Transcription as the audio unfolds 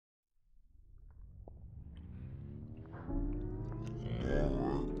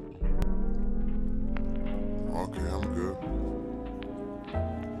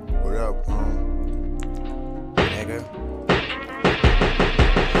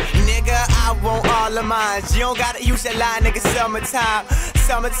all of mine. You don't gotta use that line, nigga. Summertime,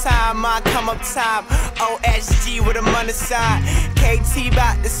 summertime, I come up top. OSG with a money sign. KT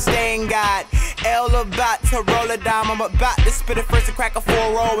bout to stain God. L about to roll a dime. I'm about to spit it first and crack a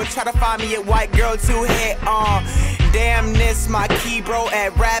 4-roll and try to find me a white girl to hit on. Damn, this my key, bro.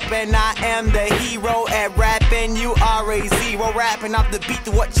 At rapping, I am the hero. At rapping, you are a zero. Rapping off the beat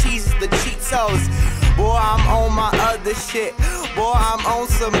to what cheeses, the Cheetos. Boy, I'm on my other shit. Boy, I'm on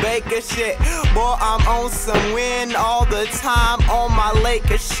some Baker shit. Boy, I'm on some win all the time on my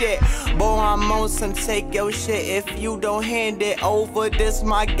Lakers shit. Boy, I'm on some take your shit. If you don't hand it over, this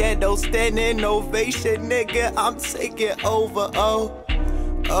my ghetto standing ovation, nigga. I'm taking over. Oh.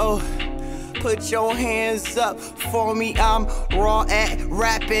 Put your hands up for me, I'm raw at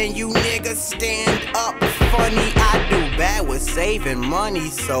rapping. You niggas stand up funny. I do bad with saving money,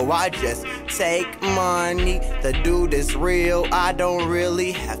 so I just take money. The dude is real, I don't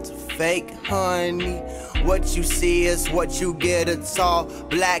really have to fake, honey. What you see is what you get. A tall,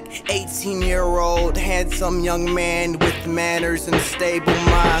 black, 18-year-old, handsome young man with manners and stable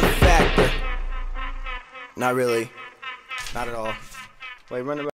mind factor. Not really. Not at all. Wait, run it back.